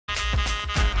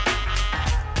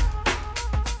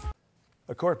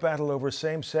A court battle over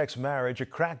same-sex marriage, a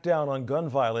crackdown on gun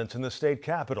violence in the state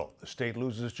capitol. The state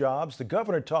loses jobs, the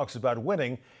governor talks about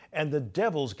winning, and the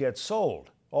devils get sold.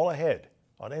 All ahead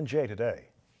on NJ Today.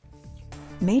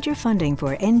 Major funding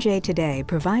for NJ Today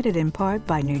provided in part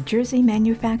by New Jersey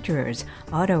manufacturers,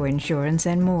 auto insurance,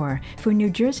 and more for New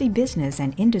Jersey Business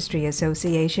and Industry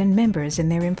Association members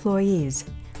and their employees.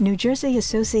 New Jersey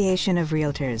Association of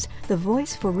Realtors, the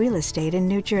voice for real estate in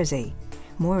New Jersey.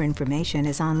 More information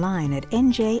is online at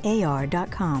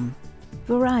njar.com.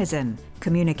 Verizon,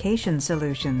 communication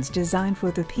solutions designed for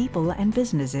the people and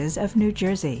businesses of New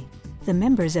Jersey. The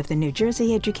members of the New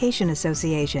Jersey Education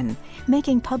Association,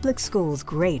 making public schools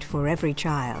great for every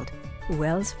child.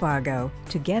 Wells Fargo,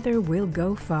 together we'll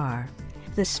go far.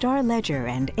 The Star Ledger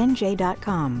and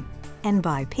NJ.com. And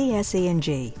by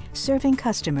PSE&G, serving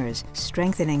customers,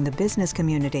 strengthening the business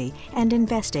community, and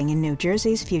investing in New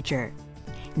Jersey's future.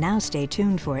 Now stay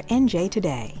tuned for NJ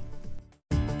Today.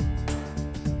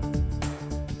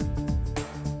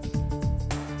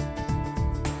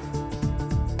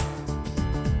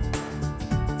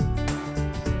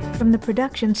 From the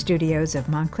production studios of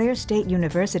Montclair State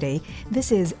University,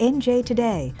 this is NJ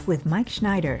Today with Mike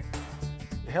Schneider.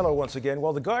 Hello once again.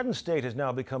 Well, the Garden State has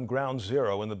now become ground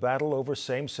zero in the battle over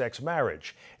same-sex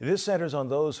marriage. This centers on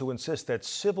those who insist that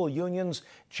civil unions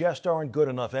just aren't good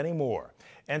enough anymore,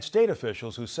 and state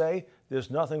officials who say there's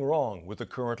nothing wrong with the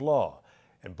current law.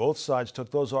 And both sides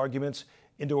took those arguments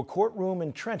into a courtroom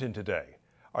in Trenton today.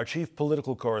 Our chief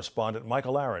political correspondent,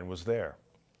 Michael Aaron, was there.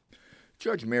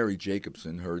 Judge Mary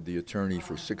Jacobson heard the attorney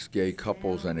for 6 gay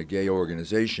couples and a gay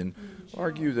organization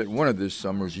argue that one of this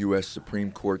summer's U.S.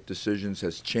 Supreme Court decisions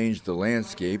has changed the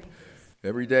landscape.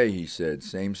 Every day, he said,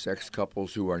 same-sex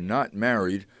couples who are not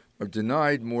married are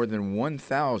denied more than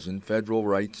 1,000 federal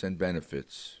rights and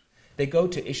benefits. They go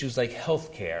to issues like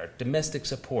health care, domestic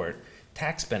support,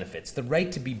 tax benefits, the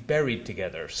right to be buried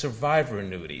together, survivor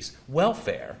annuities,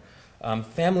 welfare,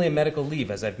 family and medical leave,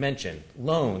 as I've mentioned,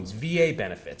 loans, VA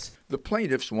benefits. The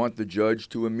plaintiffs want the judge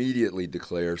to immediately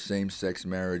declare same-sex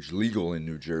marriage legal in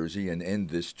New Jersey and end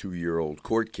this 2-year-old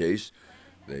court case.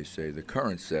 They say the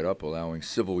current setup allowing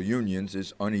civil unions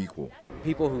is unequal.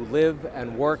 People who live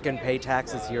and work and pay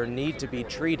taxes here need to be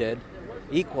treated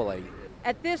equally.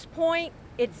 At this point,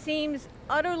 it seems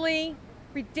utterly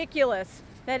ridiculous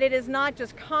that it is not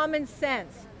just common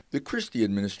sense. The Christie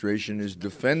administration is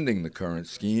defending the current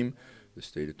scheme. The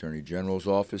state attorney general's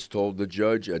office told the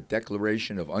judge a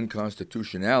declaration of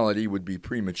unconstitutionality would be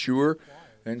premature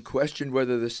and questioned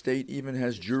whether the state even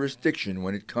has jurisdiction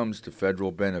when it comes to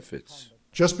federal benefits.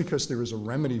 Just because there is a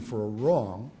remedy for a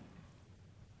wrong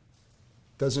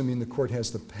doesn't mean the court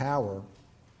has the power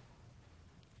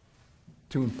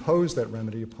to impose that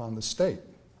remedy upon the state.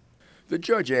 The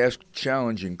judge asked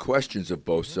challenging questions of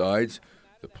both sides.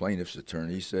 The plaintiff's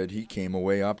attorney said he came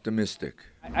away optimistic.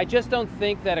 I just don't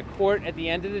think that a court at the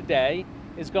end of the day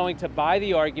is going to buy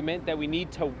the argument that we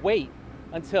need to wait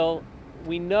until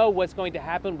we know what's going to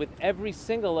happen with every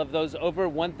single of those over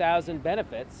 1,000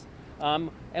 benefits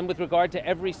and with regard to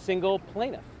every single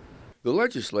plaintiff. The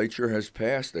legislature has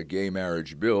passed a gay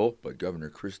marriage bill, but Governor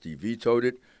Christie vetoed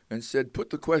it and said put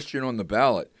the question on the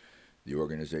ballot. The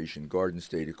organization Garden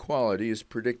State Equality is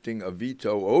predicting a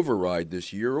veto override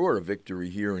this year or a victory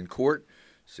here in court,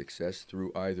 success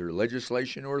through either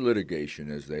legislation or litigation,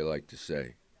 as they like to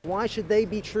say. Why should they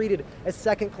be treated as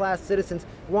second-class citizens?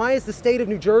 Why is the state of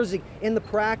New Jersey in the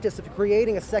practice of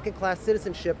creating a second-class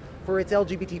citizenship for its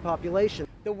LGBT population?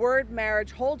 The word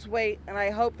marriage holds weight, and I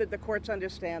hope that the courts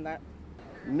understand that.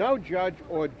 No judge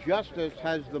or justice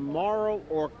has the moral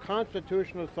or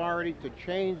constitutional authority to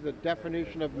change the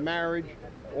definition of marriage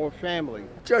or family.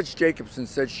 Judge Jacobson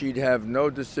said she'd have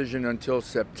no decision until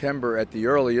September at the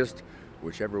earliest.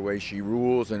 Whichever way she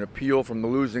rules, an appeal from the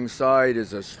losing side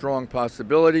is a strong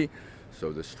possibility,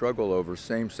 so the struggle over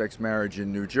same-sex marriage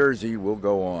in New Jersey will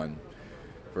go on.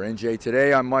 For NJ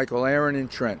Today, I'm Michael Aaron in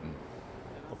Trenton.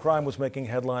 Well, crime was making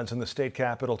headlines in the state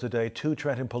capitol today. 2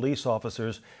 Trenton police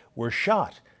officers were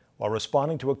shot while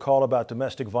responding to a call about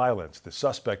domestic violence. The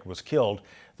suspect was killed.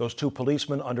 Those 2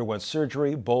 policemen underwent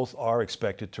surgery. Both are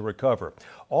expected to recover.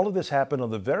 All of this happened on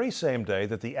the very same day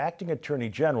that the acting attorney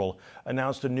general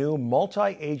announced a new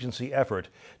multi-agency effort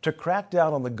to crack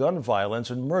down on the gun violence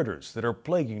and murders that are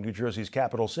plaguing New Jersey's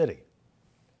capital city.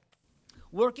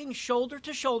 Working shoulder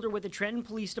to shoulder with the Trenton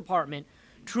Police Department,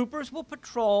 troopers will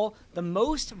patrol the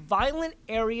most violent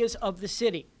areas of the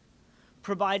city,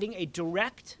 providing a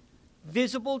direct,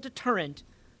 visible deterrent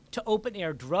to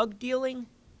open-air drug dealing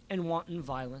and wanton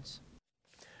violence.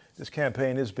 This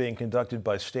campaign is being conducted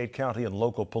by state, county, and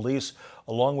local police,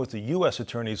 along with the U.S.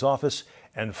 Attorney's Office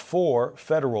and 4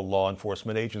 federal law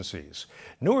enforcement agencies.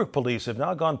 Newark police have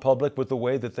now gone public with the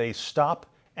way that they stop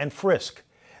and frisk.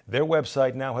 Their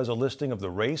website now has a listing of the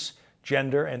race,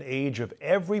 gender, and age of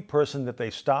every person that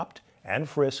they stopped and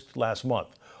frisked last month,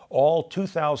 all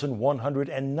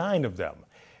 2,109 of them.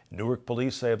 Newark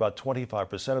police say about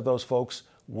 25% of those folks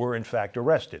were in fact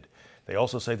arrested. They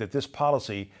also say that this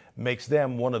policy makes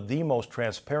them one of the most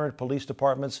transparent police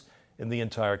departments in the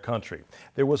entire country.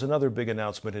 There was another big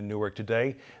announcement in Newark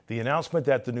today, the announcement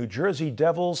that the New Jersey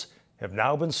Devils have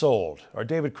now been sold. Our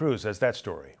David Cruz has that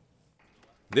story.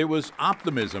 There was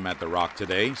optimism at the Rock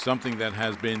today, something that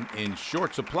has been in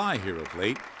short supply here of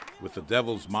late. With the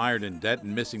Devils mired in debt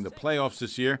and missing the playoffs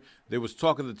this year, there was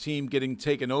talk of the team getting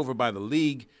taken over by the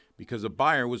league because a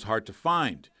buyer was hard to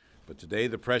find. But today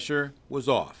the pressure was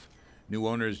off. New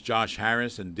owners Josh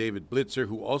Harris and David Blitzer,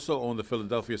 who also own the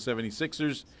Philadelphia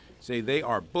 76ers, say they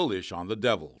are bullish on the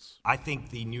Devils. I think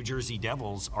the New Jersey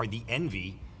Devils are the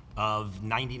envy of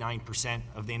 99%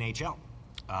 of the NHL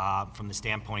from the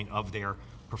standpoint of their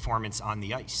performance on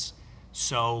the ice.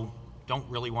 So don't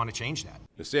really want to change that.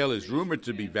 The sale is rumored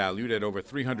to be valued at over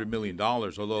 $300 million,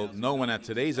 although no one at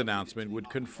today's announcement would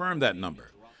confirm that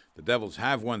number. The Devils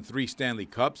have won 3 Stanley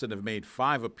Cups and have made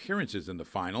 5 appearances in the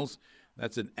finals.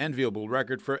 That's an enviable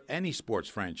record for any sports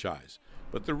franchise.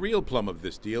 But the real plum of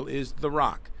this deal is The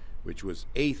Rock, which was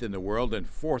 8th in the world and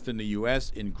 4th in the U.S.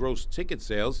 in gross ticket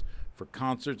sales for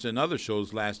concerts and other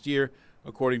shows last year,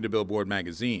 according to Billboard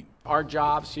magazine. Our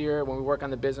jobs here when we work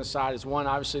on the business side is, one,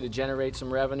 obviously to generate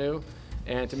some revenue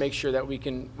and to make sure that we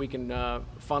can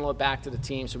funnel it back to the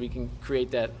team so we can create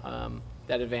that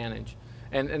advantage.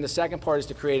 And the second part is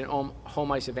to create an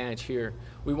home ice advantage here.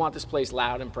 We want this place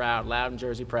loud and proud, loud and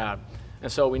Jersey proud.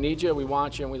 And so we need you, we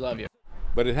want you, and we love you.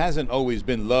 But it hasn't always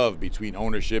been love between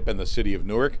ownership and the city of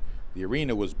Newark. The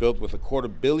arena was built with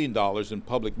 $250 million in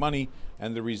public money,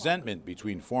 and the resentment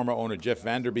between former owner Jeff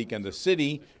Vanderbeek and the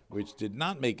city, which did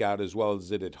not make out as well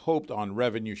as it had hoped on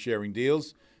revenue-sharing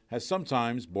deals, has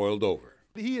sometimes boiled over.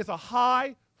 He is a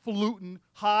highfalutin,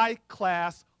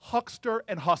 high-class huckster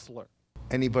and hustler.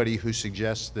 Anybody who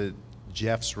suggests that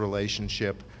Jeff's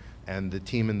relationship and the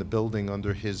team in the building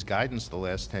under his guidance the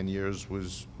last 10 years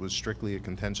was strictly a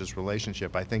contentious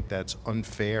relationship, I think that's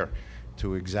unfair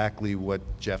to exactly what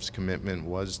Jeff's commitment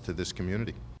was to this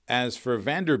community. As for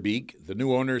Vanderbeek, the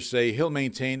new owners say he'll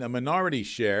maintain a minority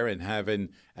share and have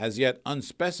an as yet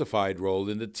unspecified role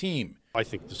in the team. I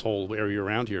think this whole area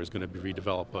around here is going to be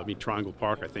redeveloped. I mean, Triangle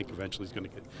Park, I think, eventually is going to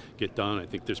get done. I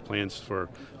think there's plans for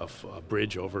a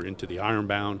bridge over into the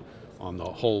Ironbound on the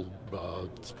whole,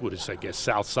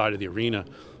 south side of the arena.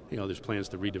 You know, there's plans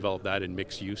to redevelop that in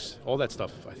mixed use. All that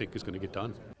stuff, I think, is going to get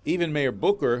done. Even Mayor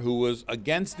Booker, who was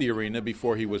against the arena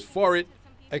before he was for it,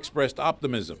 expressed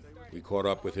optimism. We caught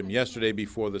up with him yesterday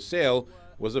before the sale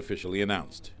was officially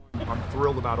announced. I'm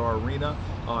thrilled about our arena.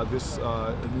 This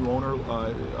new owner,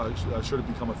 should it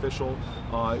become official,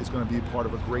 is going to be part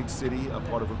of a great city, a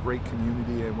part of a great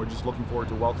community, and we're just looking forward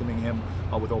to welcoming him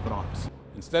with open arms.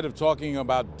 Instead of talking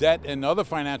about debt and other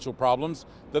financial problems,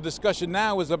 the discussion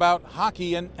now is about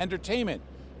hockey and entertainment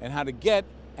and how to get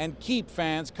and keep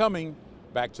fans coming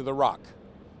back to the Rock.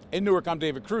 In Newark, I'm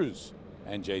David Cruz,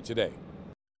 NJ Today.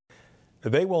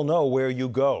 They will know where you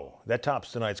go. That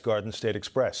tops tonight's Garden State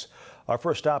Express. Our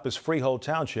first stop is Freehold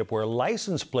Township, where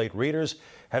license plate readers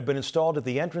have been installed at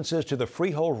the entrances to the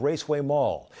Freehold Raceway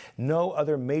Mall. No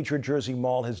other major Jersey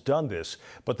mall has done this,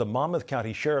 but the Monmouth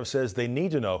County Sheriff says they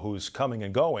need to know who's coming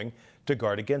and going to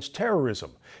guard against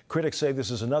terrorism. Critics say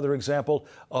this is another example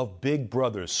of Big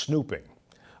Brother snooping.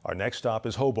 Our next stop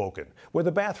is Hoboken, where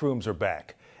the bathrooms are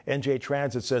back. NJ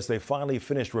Transit says they finally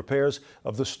finished repairs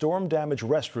of the storm-damaged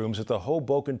restrooms at the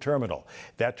Hoboken terminal.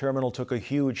 That terminal took a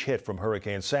huge hit from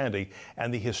Hurricane Sandy,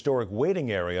 and the historic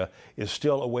waiting area is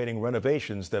still awaiting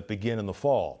renovations that begin in the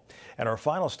fall. And our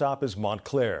final stop is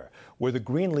Montclair, where the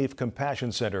Greenleaf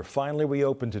Compassion Center finally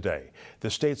reopened today. The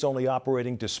state's only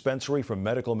operating dispensary for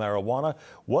medical marijuana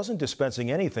wasn't dispensing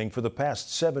anything for the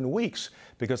past 7 weeks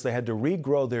because they had to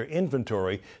regrow their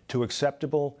inventory to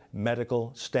acceptable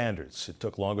medical standards. It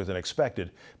took longer than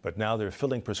expected, but now they're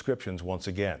filling prescriptions once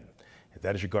again. And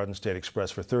that is your Garden State Express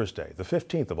for Thursday, the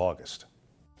 15th of August.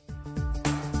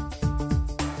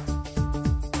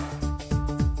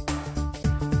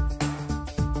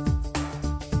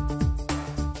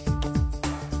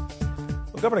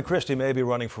 Governor Christie may be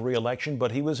running for re-election,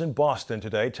 but he was in Boston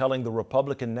today telling the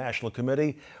Republican National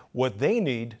Committee what they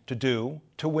need to do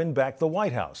to win back the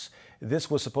White House. This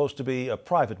was supposed to be a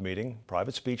private meeting,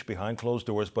 private speech behind closed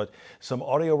doors, but some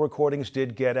audio recordings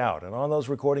did get out. And on those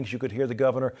recordings, you could hear the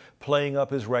governor playing up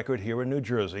his record here in New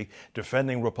Jersey,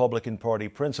 defending Republican Party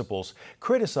principles,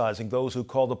 criticizing those who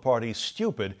call the party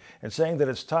stupid, and saying that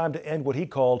it's time to end what he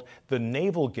called the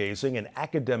navel-gazing and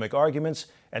academic arguments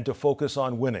and to focus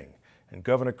on winning. And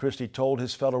Governor Christie told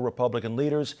his fellow Republican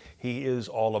leaders he is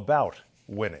all about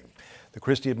winning. The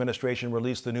Christie administration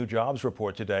released the new jobs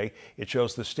report today. It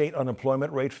shows the state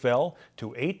unemployment rate fell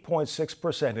to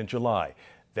 8.6% in July.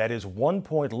 That is 1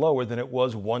 point lower than it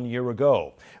was 1 year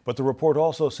ago. But the report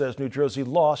also says New Jersey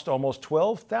lost almost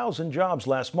 12,000 jobs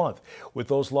last month, with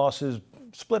those losses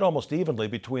split almost evenly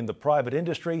between the private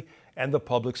industry and the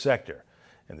public sector.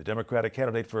 And the Democratic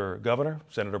candidate for governor,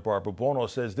 Senator Barbara Buono,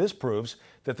 says this proves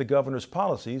that the governor's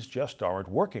policies just aren't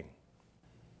working.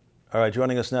 All right,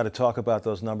 joining us now to talk about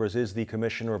those numbers is the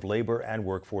Commissioner of Labor and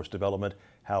Workforce Development,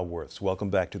 Hal Wirths. Welcome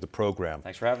back to the program.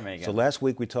 Thanks for having me again. So last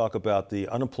week we talked about the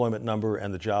unemployment number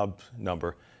and the job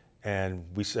number, and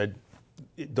we said,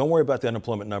 don't worry about the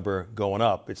unemployment number going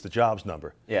up, it's the jobs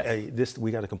number. Yeah.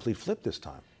 We got a complete flip this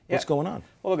time. What's going on?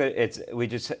 Well, look, we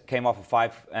just came off of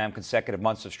 5 consecutive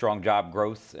months of strong job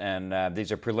growth, and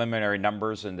these are preliminary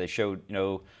numbers, and they showed,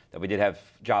 that we did have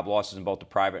job losses in both the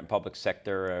private and public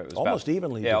sector. It was almost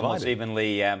evenly divided. Almost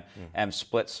evenly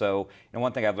split. So,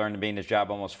 one thing I've learned in being in this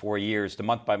job almost 4 years, the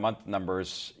month-by-month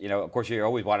numbers, of course, you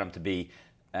always want them to be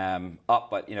up,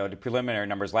 but, the preliminary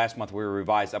numbers, last month we were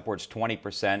revised upwards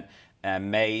 20%.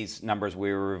 May's numbers,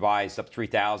 we were revised up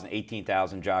 3,000,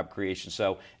 18,000 job creation.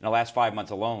 So in the last 5 months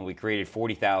alone, we created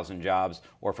 40,000 jobs,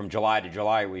 or from July to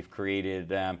July, we've created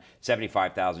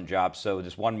 75,000 jobs. So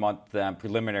just 1 month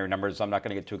preliminary numbers, I'm not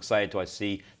going to get too excited until I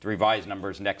see the revised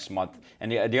numbers next month.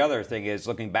 And the other thing is,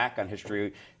 looking back on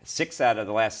history, 6 out of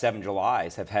the last 7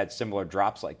 Julys have had similar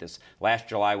drops like this. Last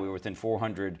July, we were within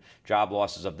 400 job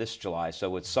losses of this July.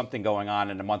 So it's something going on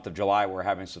in the month of July. We're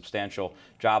having substantial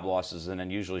job losses and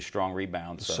then usually strong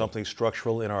rebounds. So. Something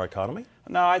structural in our economy?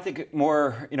 No, I think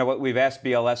more, what we've asked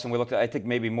BLS and we looked at, I think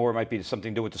maybe more might be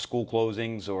something to do with the school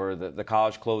closings or the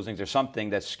college closings or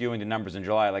something that's skewing the numbers in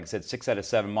July. Like I said, 6 out of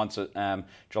 7 months,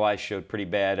 July showed pretty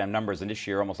bad numbers, and this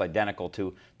year almost identical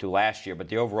to last year. But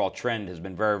the overall trend has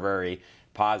been very, very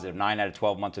positive. 9 out of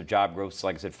 12 months of job growth.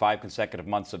 Like I said, 5 consecutive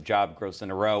months of job growth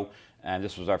in a row. And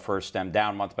this was our first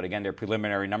down month. But again, they're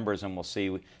preliminary numbers, and we'll see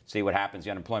what happens.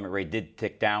 The unemployment rate did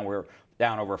tick down. We're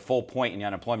down over a full point in the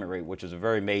unemployment rate, which is a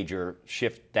very major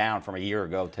shift down from a year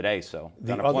ago today. So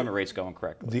the unemployment rate's going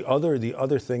correctly. The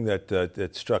other thing that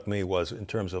struck me was in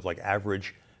terms of like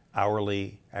average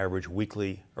hourly, average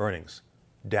weekly earnings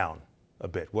down a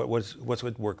bit. What's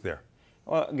at work there?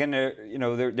 Well, again,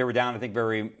 they were down, I think,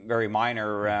 very, very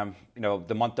minor.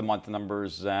 The month-to-month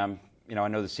numbers, I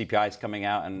know the CPI is coming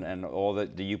out and all the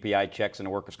UPI checks and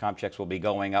the workers' comp checks will be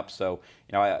going up. So,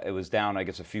 it was down, I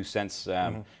guess, a few cents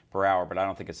per hour, but I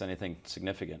don't think it's anything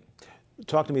significant.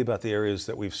 Talk to me about the areas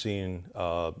that we've seen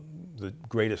the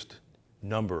greatest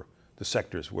number, the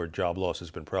sectors where job loss has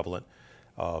been prevalent.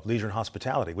 Leisure and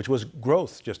hospitality, which was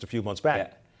growth just a few months back.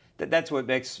 Yeah. That's what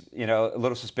makes, a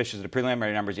little suspicious of the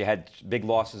preliminary numbers. You had big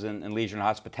losses in leisure and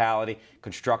hospitality.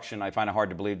 Construction, I find it hard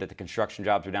to believe that the construction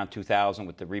jobs are down 2,000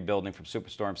 with the rebuilding from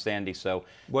Superstorm Sandy. So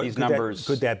these numbers...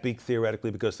 Could that be theoretically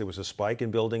because there was a spike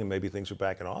in building and maybe things are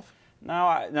backing off?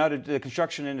 No, the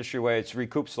construction industry, where it's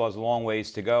recouped, still has a long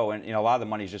ways to go. And, a lot of the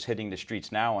money is just hitting the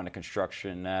streets now on the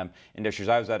construction industries.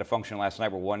 I was at a function last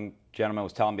night where one gentleman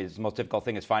was telling me the most difficult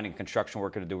thing is finding a construction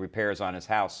worker to do repairs on his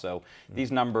house. So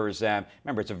these numbers,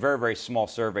 remember, it's a very, very small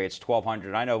survey. It's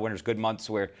 1,200. I know when there's good months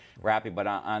we're happy, but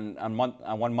on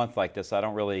 1 month like this, I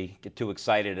don't really get too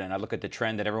excited. And I look at the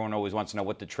trend, and everyone always wants to know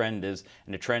what the trend is.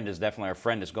 And the trend is definitely our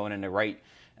friend is going in the right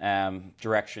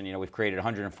direction. We've created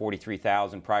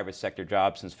 143,000 private sector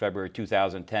jobs since February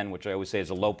 2010, which I always say is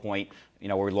a low point,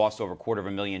 where we lost over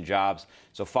 250,000 jobs.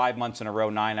 So 5 months in a row,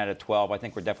 9 out of 12. I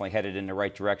think we're definitely headed in the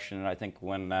right direction. And I think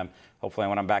hopefully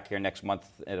when I'm back here next month,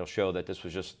 it'll show that this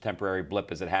was just a temporary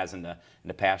blip as it has in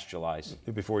the past Julys.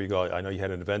 Before you go, I know you had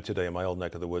an event today in my old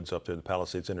neck of the woods up there in the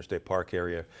Palisades Interstate Park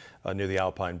area near the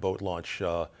Alpine boat launch.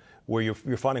 where you're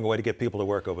finding a way to get people to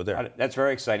work over there. That's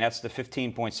very exciting. That's the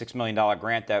 $15.6 million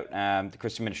grant that the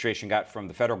Christie administration got from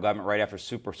the federal government right after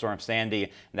Superstorm Sandy.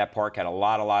 And that park had a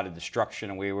lot of destruction.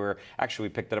 And we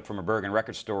picked it up from a Bergen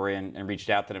record store and reached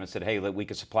out to them and said, hey, we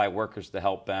could supply workers to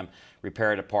help them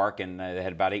repair the park. And they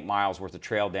had about 8 miles worth of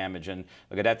trail damage. And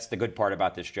look, that's the good part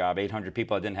about this job. 800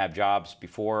 people that didn't have jobs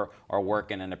before are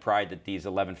working, and the pride that these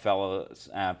 11 fellows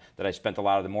that I spent a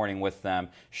lot of the morning with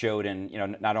showed. And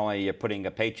not only putting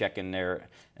a paycheck in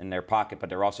their pocket, but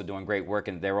they're also doing great work,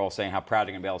 and they're all saying how proud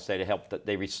they're going to be able to say to help that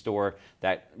they restored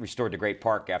the great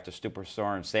park after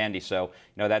Superstorm Sandy. So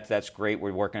that's great.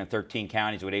 We're working in 13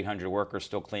 counties with 800 workers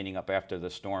still cleaning up after the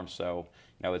storm. So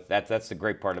that's the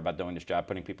great part about doing this job,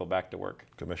 putting people back to work.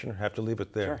 Commissioner, have to leave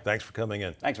it there. Sure. Thanks for coming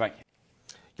in. Thanks, Mike.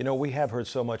 We have heard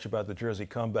so much about the Jersey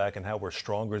comeback and how we're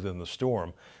stronger than the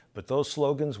storm, but those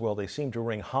slogans, well, they seem to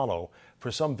ring hollow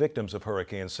for some victims of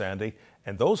Hurricane Sandy,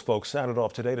 and those folks sounded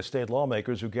off today to state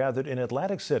lawmakers who gathered in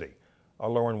Atlantic City. Our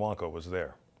Lauren Wonko was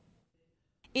there.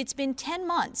 It's been 10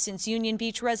 months since Union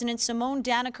Beach resident Simone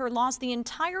Daniker lost the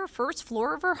entire first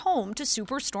floor of her home to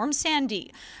Superstorm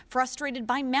Sandy. Frustrated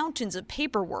by mountains of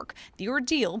paperwork, the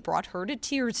ordeal brought her to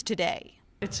tears today.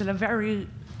 It's a very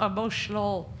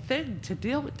emotional thing to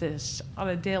deal with this on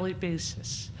a daily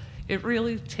basis. It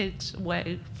really takes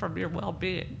away from your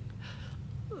well-being.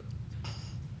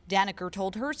 Daniker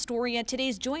told her story at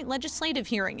today's joint legislative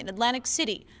hearing in Atlantic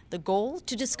City. The goal,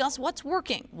 to discuss what's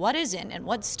working, what isn't, and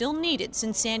what's still needed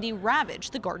since Sandy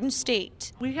ravaged the Garden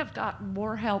State. We have gotten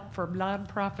more help from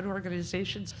nonprofit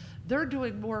organizations. They're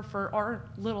doing more for our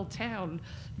little town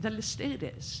than the state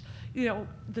is.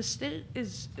 The state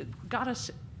got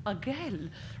us,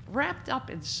 again, wrapped up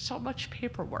in so much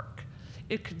paperwork.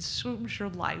 It consumes your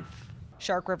life.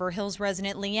 Shark River Hills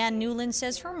resident Leanne Newland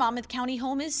says her Monmouth County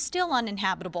home is still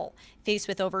uninhabitable. Faced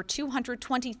with over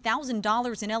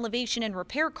 $220,000 in elevation and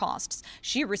repair costs,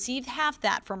 she received half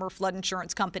that from her flood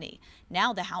insurance company.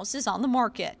 Now the house is on the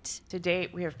market. To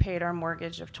date, we have paid our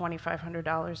mortgage of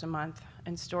 $2,500 a month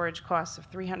and storage costs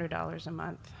of $300 a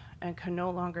month, and can no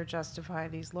longer justify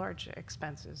these large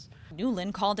expenses.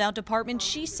 Newland called out departments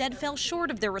she said fell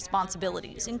short of their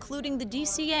responsibilities, including the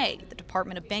DCA, the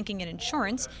Department of Banking and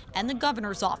Insurance, and the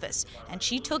governor's office. And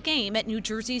she took aim at New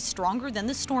Jersey's Stronger Than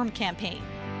the Storm campaign.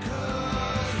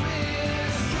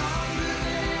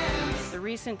 The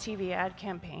recent TV ad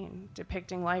campaign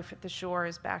depicting life at the shore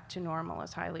as back to normal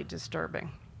is highly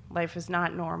disturbing. Life is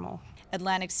not normal.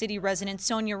 Atlantic City resident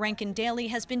Sonia Rankin Daly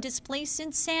has been displaced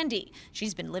since Sandy.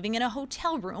 She's been living in a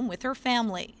hotel room with her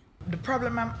family. The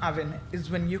problem I'm having is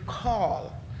when you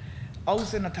call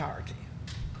housing authority,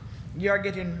 you're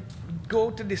getting,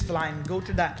 go to this line, go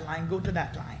to that line, go to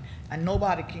that line, and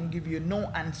nobody can give you no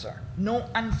answer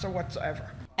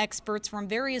whatsoever. Experts from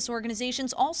various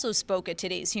organizations also spoke at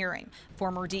today's hearing.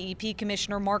 Former DEP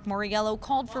Commissioner Mark Moriello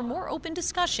called for more open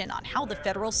discussion on how the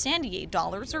federal Sandy aid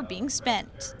dollars are being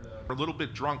spent. We're a little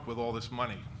bit drunk with all this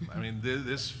money. I mean,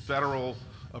 this federal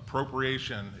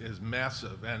appropriation is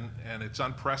massive and it's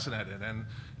unprecedented, and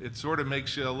it sort of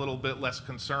makes you a little bit less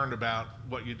concerned about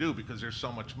what you do because there's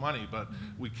so much money, but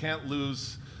we can't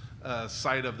lose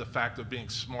sight of the fact of being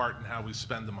smart in how we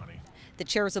spend the money. The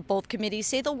chairs of both committees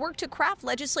say they'll work to craft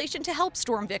legislation to help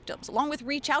storm victims, along with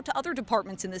reach out to other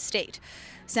departments in the state.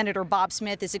 Senator Bob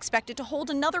Smith is expected to hold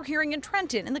another hearing in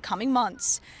Trenton in the coming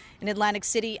months. In Atlantic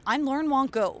City, I'm Lauren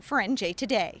Wonko for NJ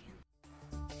Today.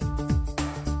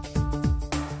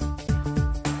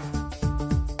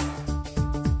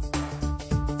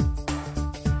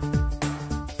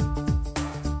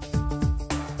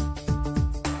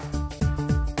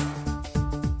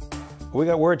 We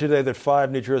got word today that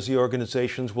 5 New Jersey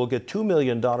organizations will get $2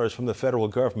 million from the federal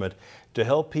government to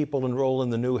help people enroll in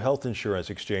the new health insurance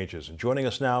exchanges. And joining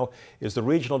us now is the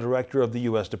Regional Director of the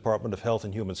U.S. Department of Health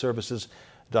and Human Services,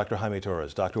 Dr. Jaime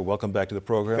Torres. Doctor, welcome back to the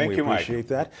program. Thank you, Mike. We appreciate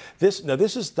that. This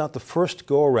is not the first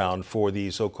go-around for the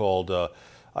so-called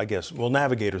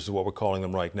navigators is what we're calling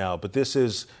them right now. But this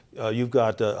is, you've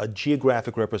got a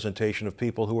geographic representation of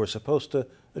people who are supposed to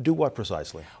do what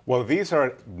precisely? Well, these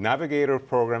are navigator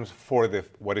programs for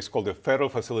what is called the Federal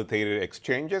Facilitated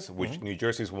Exchanges, which New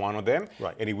Jersey is one of them.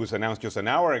 Right. And it was announced just an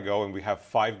hour ago, and we have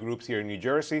 5 groups here in New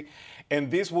Jersey. And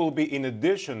this will be in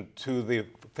addition to the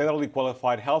federally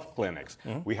qualified health clinics.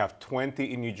 We have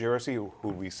 20 in New Jersey who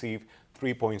receive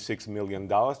 $3.6 million.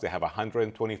 They have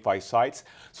 125 sites.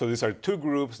 So these are two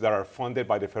groups that are funded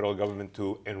by the federal government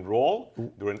to enroll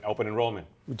during open enrollment.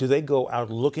 Do they go out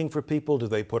looking for people? Do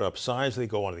they put up signs? Do they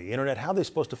go onto the internet? How are they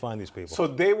supposed to find these people? So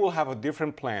they will have a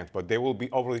different plan, but they will be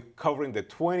covering the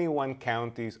 21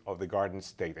 counties of the Garden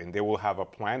State, and they will have a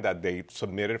plan that they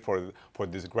submitted for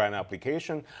this grant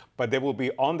application. But they will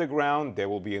be on the ground. They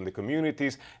will be in the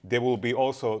communities. They will be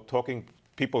also talking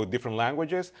people with different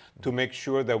languages to make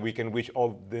sure that we can reach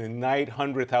all the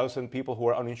 900,000 people who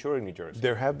are uninsured in New Jersey.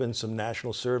 There have been some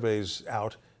national surveys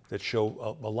out that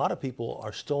show a lot of people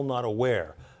are still not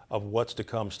aware of what's to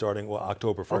come starting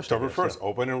October 1st. October 1st.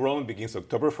 Open enrollment begins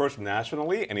October 1st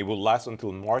nationally, and it will last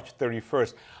until March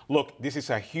 31st. Look, this is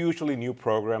a hugely new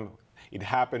program. It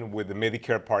happened with the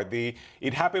Medicare Part D.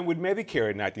 It happened with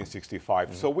Medicare in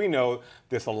 1965. So we know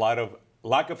there's a lot of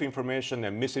lack of information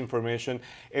and misinformation,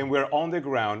 and we're on the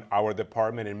ground, our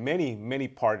department and many, many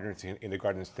partners in the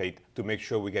Garden State to make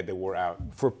sure we get the word out.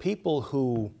 For people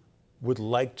who would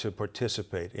like to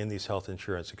participate in these health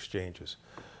insurance exchanges,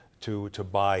 to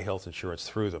buy health insurance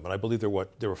through them, and I believe there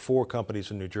were 4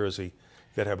 companies in New Jersey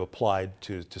that have applied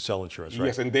to sell insurance, right?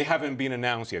 Yes, and they haven't been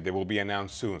announced yet. They will be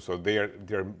announced soon. So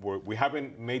we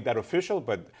haven't made that official,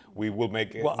 but we will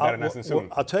make that announcement soon.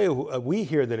 I'll tell you, we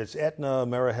hear that it's Aetna,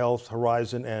 AmeriHealth,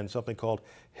 Horizon, and something called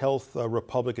Health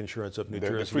Republic Insurance of New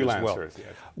Jersey the freelancers, as well.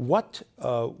 Yes. What,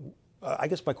 I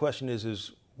guess my question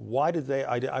is why did they,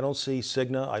 I don't see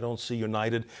Cigna, I don't see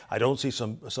United, I don't see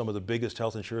some of the biggest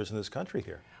health insurers in this country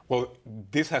here. Well,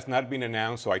 this has not been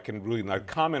announced, so I can really not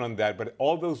comment on that, but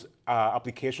all those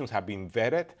applications have been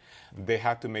vetted. They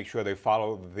have to make sure they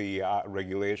follow the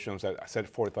regulations that are set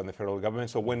forth by the federal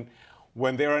government. So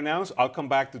when they're announced, I'll come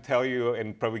back to tell you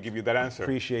and probably give you that answer.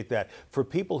 Appreciate that. For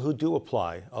people who do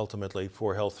apply, ultimately,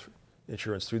 for health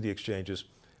insurance through the exchanges,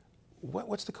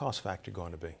 what's the cost factor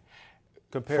going to be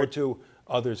compared to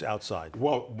others outside?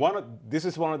 Well, this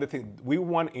is one of the things. We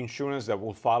want insurance that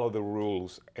will follow the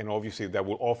rules and obviously that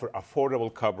will offer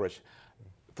affordable coverage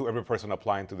to every person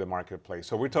applying to the marketplace.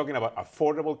 So we're talking about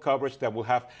affordable coverage that will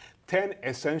have 10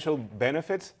 essential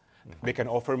benefits. They can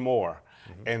offer more.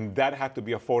 And that had to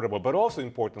be affordable. But also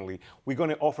importantly, we're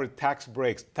going to offer tax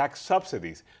breaks, tax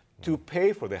subsidies to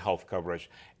pay for the health coverage.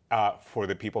 For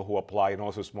the people who apply and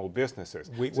also small businesses.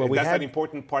 That's an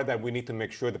important part that we need to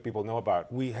make sure that people know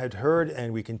about. We had heard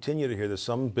and we continue to hear that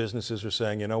some businesses are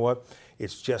saying, you know what,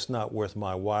 it's just not worth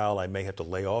my while. I may have to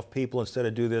lay off people instead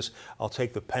of do this. I'll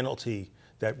take the penalty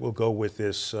that will go with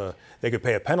this. They could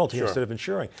pay a penalty instead of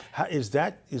insuring. Is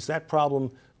that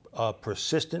problem a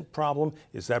persistent problem?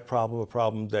 Is that problem a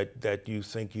problem that you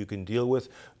think you can deal with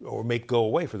or make go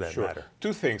away for that matter?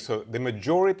 2 things. So the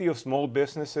majority of small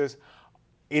businesses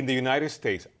in the United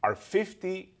States are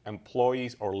 50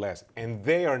 employees or less, and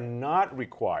they are not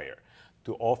required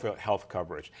to offer health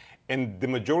coverage. And the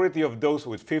majority of those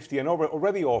with 50 and over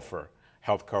already offer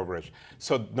health coverage.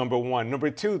 So number one. Number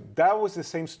 2, that was the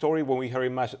same story when we heard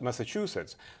in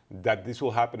Massachusetts, that this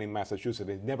will happen in Massachusetts.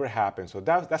 It never happened. So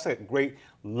that's a great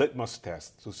litmus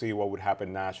test to see what would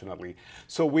happen nationally.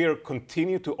 So we are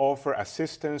continuing to offer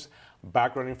assistance,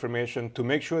 background information to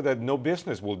make sure that no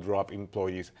business will drop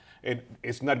employees.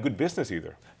 It's not good business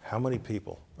either. How many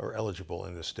people are eligible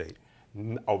in this state?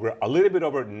 A little bit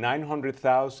over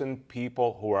 900,000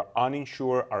 people who are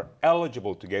uninsured are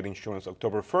eligible to get insurance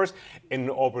October 1st, and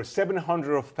over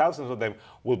 700,000 of them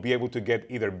will be able to get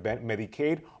either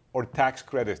Medicaid or tax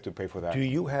credits to pay for that. Do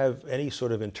you have any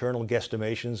sort of internal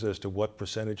guesstimations as to what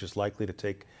percentage is likely to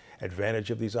take advantage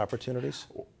of these opportunities?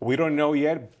 We don't know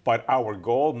yet, but our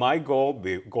goal, my goal,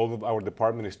 the goal of our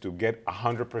department is to get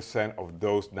 100% of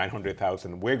those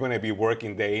 900,000. We're going to be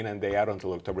working day in and day out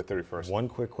until October 31st. One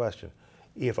quick question.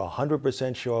 If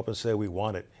 100% show up and say we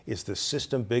want it, is the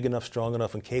system big enough, strong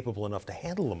enough, and capable enough to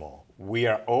handle them all? We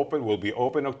are open. We'll be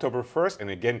open October 1st. And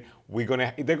again,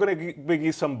 they're going to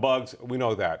give some bugs. We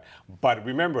know that. But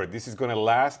remember, this is going to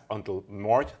last until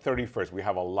March 31st. We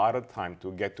have a lot of time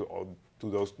to get to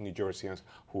those New Jerseyans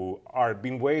who are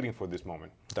been waiting for this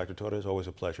moment. Dr. Torres, always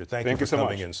a pleasure. Thank you for so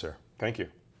coming much. in, sir. Thank you.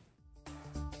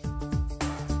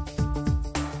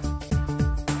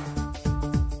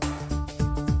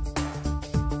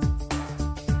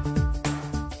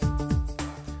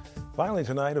 Finally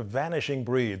tonight, a vanishing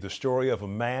breed, the story of a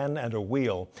man and a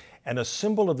wheel, and a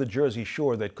symbol of the Jersey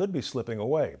Shore that could be slipping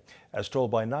away, as told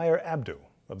by Nair Abdu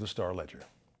of the Star Ledger.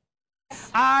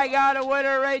 I got a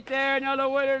winner right there, another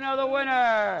winner, another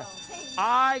winner.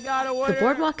 I got a winner. The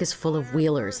boardwalk is full of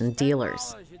wheelers and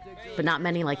dealers, but not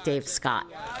many like Dave Scott.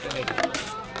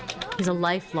 He's a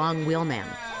lifelong wheelman.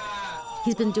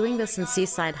 He's been doing this in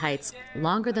Seaside Heights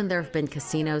longer than there have been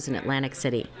casinos in Atlantic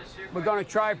City. We're going to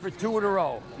try for 2 in a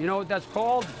row. You know what that's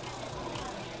called?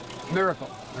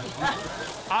 Miracle.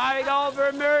 I go for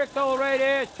a miracle right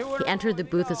here. 2 in a row. He entered the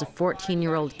booth as a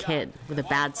 14-year-old kid with a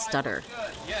bad stutter.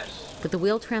 But the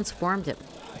wheel transformed him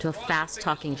into a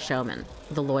fast-talking showman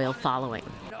with a loyal following.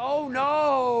 Oh,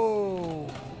 no!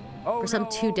 For some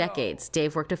 2 decades,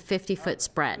 Dave worked a 50-foot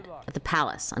spread at the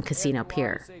Palace on Casino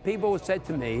Pier. People said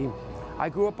to me, I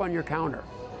grew up on your counter.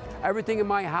 Everything in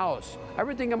my house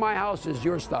is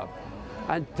your stuff.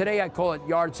 And today I call it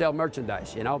yard sale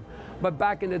merchandise, you know. But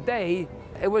back in the day,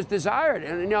 it was desired,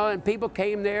 and you know, and people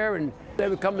came there and they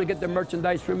would come to get their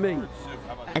merchandise from me.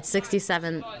 At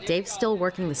 67, Dave's still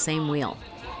working the same wheel.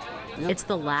 It's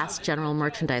the last general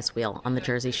merchandise wheel on the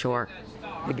Jersey Shore.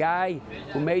 The guy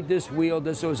who made this wheel,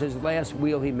 this was his last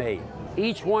wheel he made.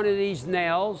 Each one of these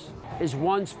nails is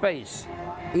 1 space.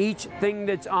 Each thing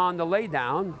that's on the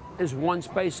laydown is 1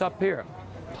 space up here.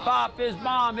 Pop, his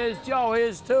mom, his Joe,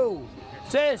 his 2.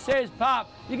 Sis, his Pop.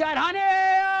 You got honey?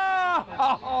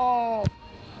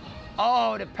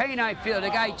 Oh, the pain I feel. The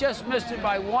guy just missed it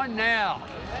by 1 nail.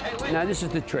 Now, this is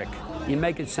the trick. You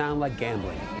make it sound like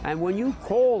gambling. And when you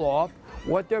call off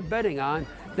what they're betting on,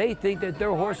 they think that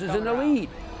their horse is in the lead.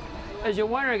 As your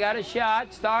winner, got a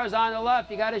shot. Stars on the left,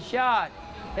 you got a shot.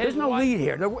 There's no lead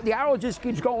here. The arrow just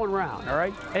keeps going around, all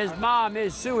right? His mom,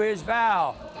 his Sue, his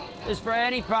Val. Is for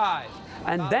any prize.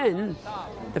 And then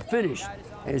the finish.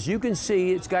 As you can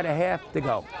see, it's got a half to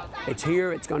go. It's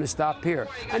here, it's going to stop here.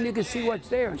 And you can see what's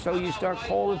there. And so you start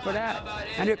calling for that.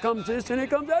 And here comes this, and here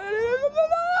comes that.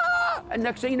 And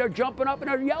next thing they're jumping up and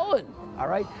they're yelling, all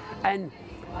right? And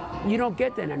you don't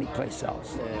get that anyplace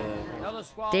else.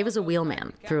 Dave is a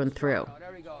wheelman through and through.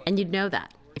 And you'd know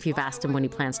that if you've asked him when he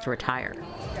plans to retire.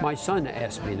 My son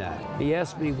asked me that. He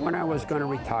asked me when I was going to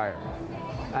retire.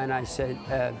 And I said,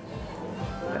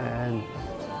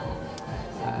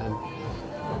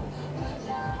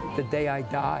 the day I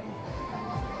die.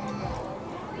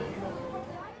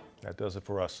 That does it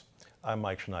for us. I'm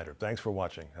Mike Schneider. Thanks for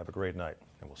watching. Have a great night,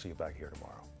 and we'll see you back here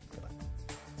tomorrow. Good night.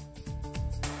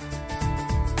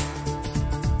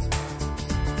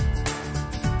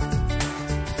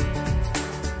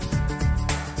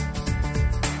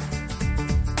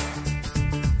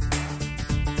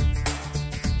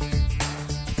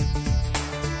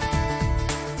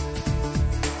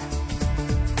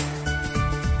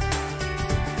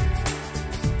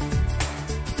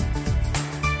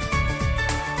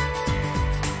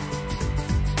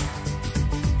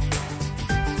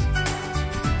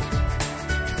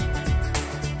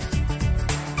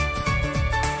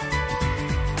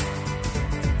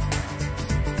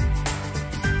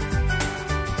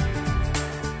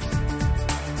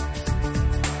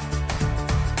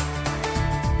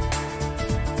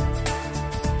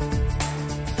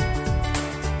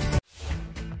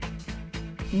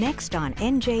 Next on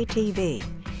NJTV,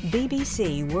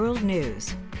 BBC World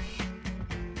News.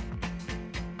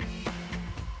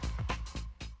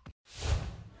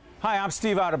 Hi, I'm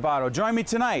Steve Adubato. Join me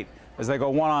tonight as I go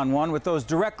one-on-one with those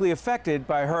directly affected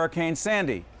by Hurricane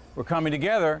Sandy. We're coming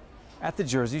together at the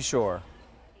Jersey Shore.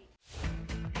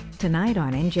 Tonight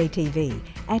on NJTV,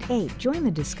 at 8, join the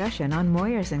discussion on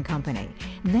Moyers & Company.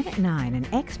 Then at 9, an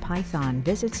ex-python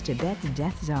visits Tibet's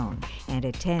death zone. And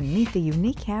at 10, meet the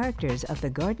unique characters of the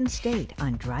Garden State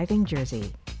on Driving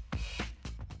Jersey.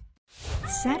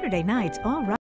 Saturday nights, all right.